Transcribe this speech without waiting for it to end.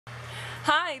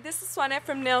Hi, this is Swanette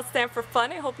from Nails Stand for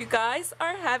Fun. I hope you guys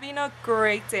are having a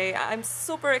great day. I'm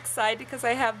super excited because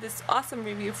I have this awesome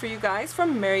review for you guys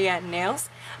from Marianne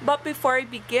Nails. But before I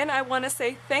begin, I want to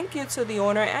say thank you to the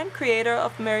owner and creator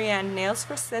of Marianne Nails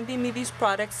for sending me these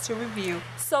products to review.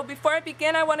 So before I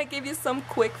begin, I want to give you some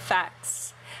quick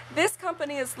facts. This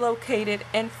company is located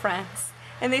in France,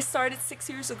 and they started 6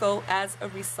 years ago as a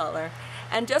reseller.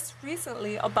 And just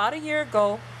recently, about a year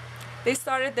ago, they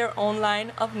started their own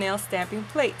line of nail stamping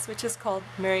plates, which is called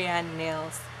Marianne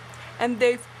Nails. And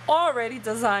they've already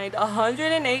designed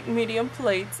 108 medium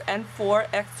plates and 4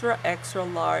 extra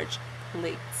large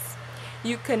plates.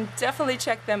 You can definitely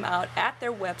check them out at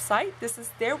their website. This is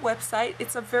their website.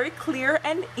 It's a very clear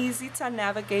and easy to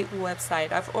navigate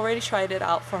website. I've already tried it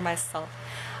out for myself.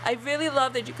 I really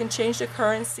love that you can change the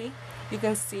currency. You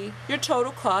can see your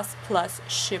total cost plus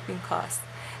shipping costs.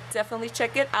 Definitely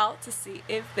check it out to see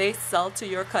if they sell to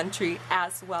your country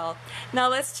as well. Now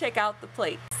let's check out the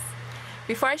plates.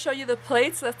 Before I show you the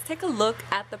plates, let's take a look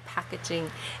at the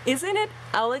packaging. Isn't it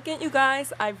elegant, you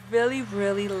guys? I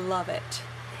really love it.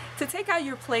 To take out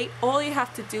your plate, all you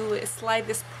have to do is slide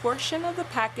this portion of the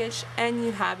package and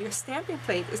you have your stamping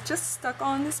plate. It's just stuck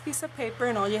on this piece of paper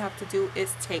and all you have to do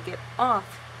is take it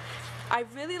off. I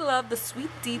really love the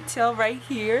sweet detail right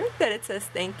here that it says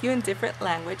thank you in different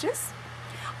languages.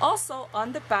 Also,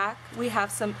 on the back, we have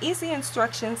some easy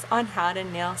instructions on how to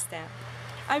nail stamp.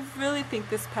 I really think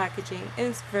this packaging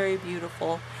is very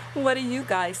beautiful. What do you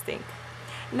guys think?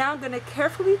 Now I'm going to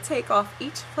carefully take off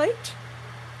each plate,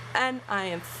 and I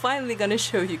am finally going to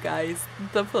show you guys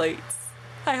the plates.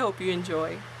 I hope you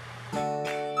enjoy.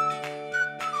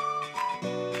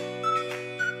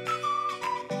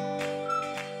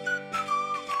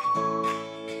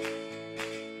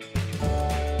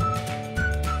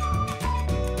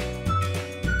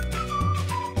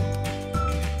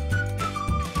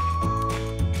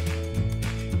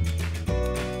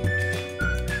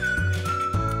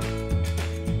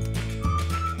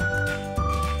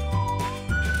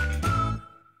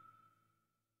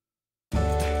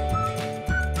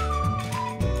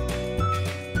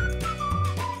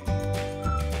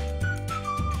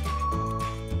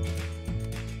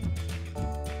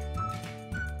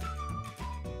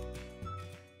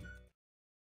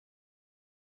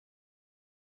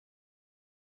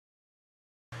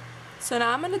 So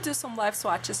now I'm going to do some live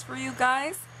swatches for you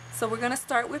guys. So we're going to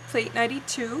start with plate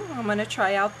 92. I'm going to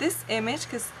try out this image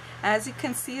because as you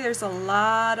can see there's a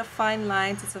lot of fine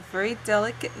lines. It's a very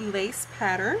delicate lace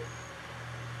pattern.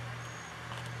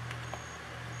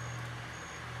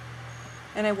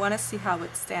 And I want to see how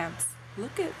it stamps.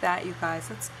 Look at that, you guys.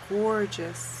 That's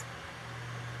gorgeous.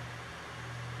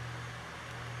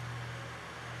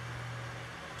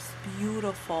 It's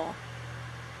beautiful.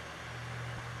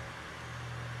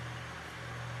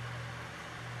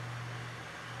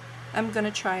 I'm going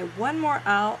to try one more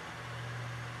out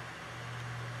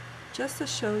just to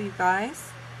show you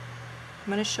guys.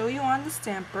 I'm going to show you on the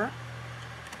stamper.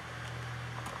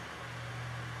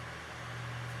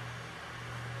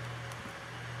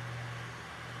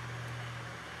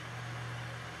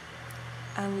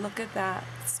 And look at that.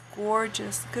 It's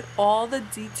gorgeous. Look at all the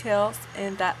details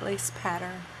in that lace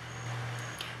pattern.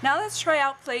 Now let's try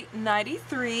out plate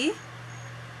 93.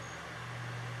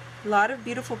 A lot of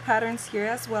beautiful patterns here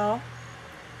as well.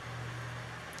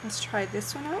 Let's try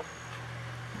this one out.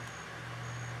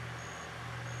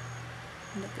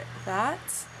 Look at that.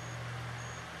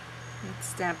 Let's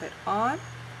stamp it on.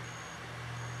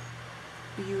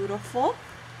 Beautiful.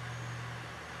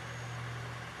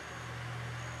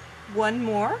 One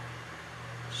more.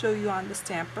 Show you on the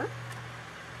stamper.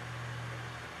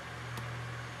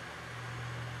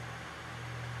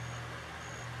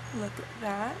 Look at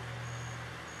that.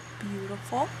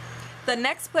 Beautiful. The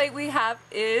next plate we have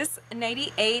is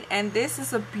 98, and this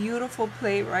is a beautiful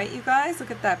plate, right, you guys? Look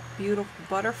at that beautiful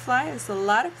butterfly. There's a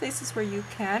lot of places where you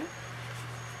can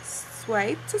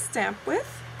swipe to stamp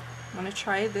with. I'm going to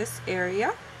try this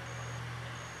area.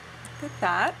 Look at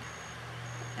that.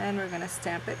 And we're going to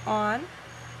stamp it on.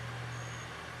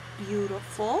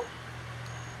 Beautiful.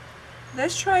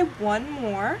 Let's try one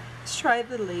more. Let's try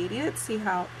the lady. Let's see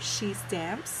how she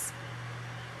stamps.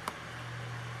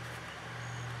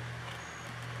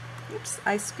 Oops,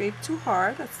 I scraped too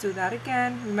hard. Let's do that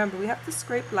again. Remember, we have to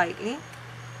scrape lightly.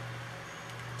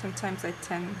 Sometimes I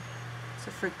tend to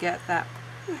forget that.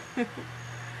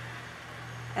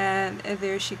 And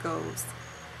there she goes.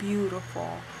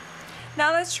 Beautiful.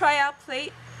 Now let's try out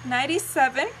plate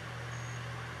 97.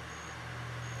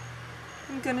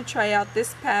 I'm going to try out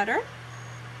this pattern.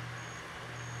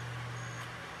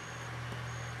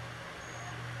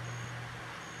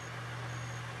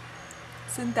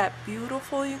 Isn't that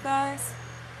beautiful, you guys?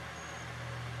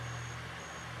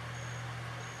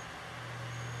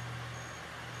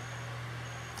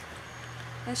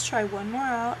 Let's try one more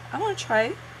out. I want to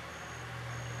try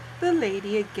the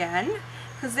lady again,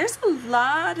 because there's a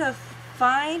lot of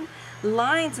fine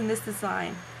lines in this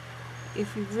design.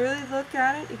 If you really look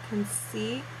at it, you can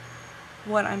see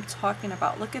what I'm talking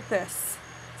about. Look at this.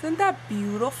 Isn't that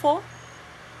beautiful?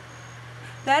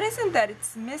 That isn't that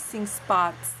it's missing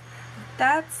spots.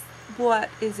 That's what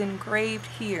is engraved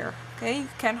here. Okay, you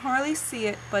can hardly see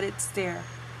it, but it's there.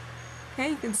 Okay,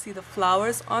 you can see the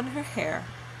flowers on her hair.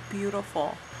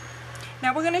 Beautiful.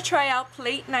 Now we're going to try out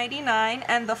plate 99,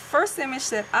 and the first image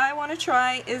that I want to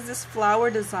try is this flower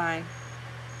design.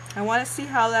 I want to see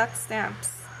how that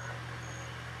stamps.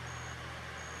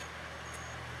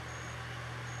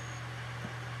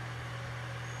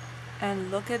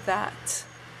 And look at that.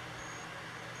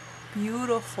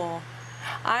 Beautiful.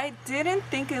 I didn't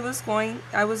think I was going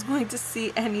to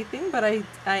see anything, but I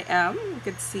am. You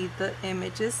can see the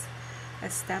images. I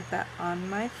stamped that on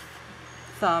my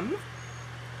thumb.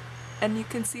 And you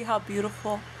can see how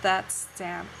beautiful that's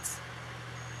stamped.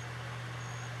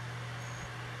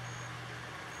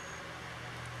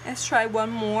 Let's try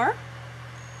one more.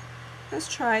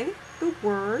 Let's try the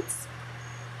words.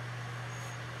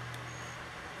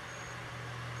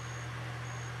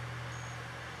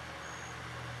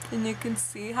 And you can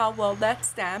see how well that's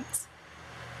stamped.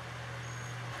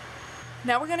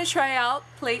 Now we're going to try out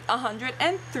plate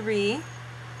 103.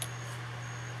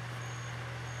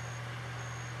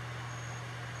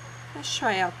 Let's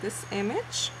try out this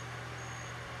image.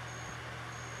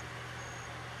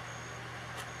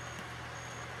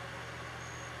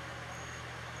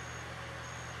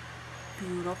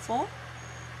 Beautiful.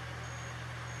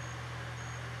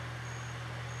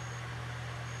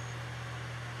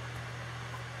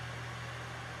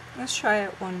 Let's try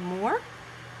it one more.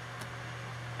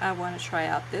 I want to try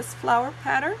out this flower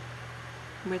pattern,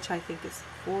 which I think is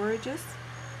gorgeous.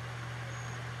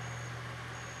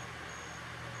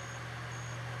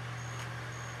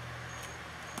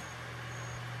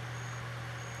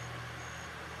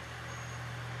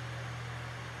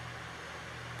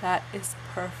 That is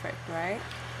perfect, right?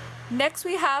 Next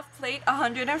we have plate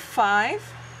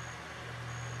 105.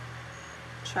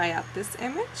 Try out this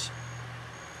image.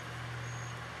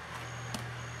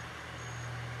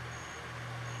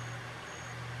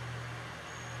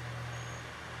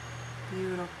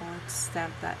 Beautiful. Let's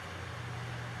stamp that.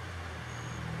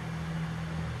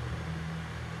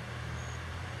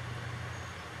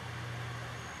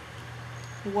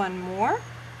 One more.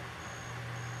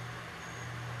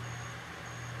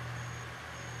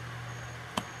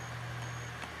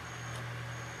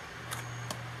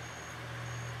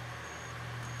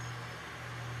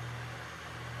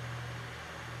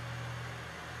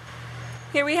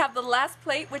 Here we have the last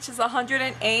plate, which is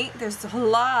 108. There's a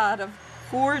lot of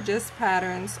gorgeous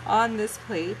patterns on this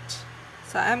plate.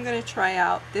 So I'm going to try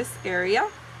out this area.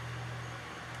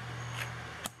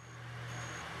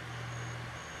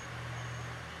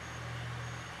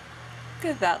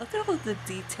 Look at that. Look at all the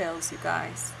details, you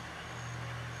guys.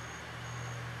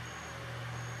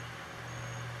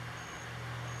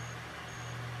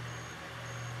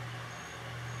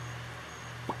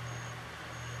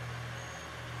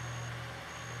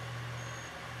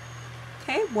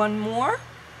 Okay, one more.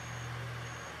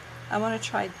 I want to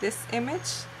try this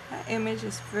image. That image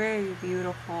is very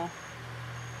beautiful.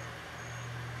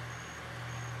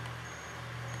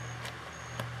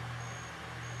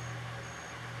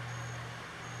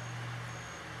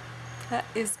 That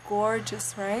is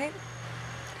gorgeous, right?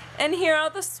 And here are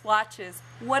the swatches.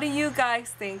 What do you guys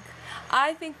think?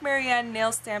 I think Marianne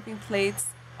nail stamping plates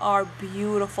are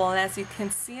beautiful, and as you can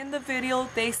see in the video,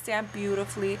 they stamp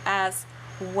beautifully as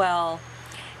well.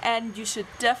 And you should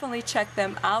definitely check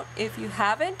them out if you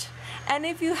haven't. And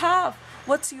if you have,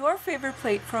 what's your favorite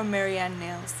plate from Marianne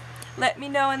Nails? Let me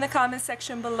know in the comment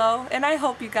section below, and I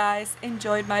hope you guys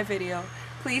enjoyed my video.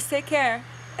 Please take care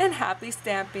and happy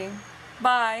stamping.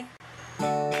 Bye!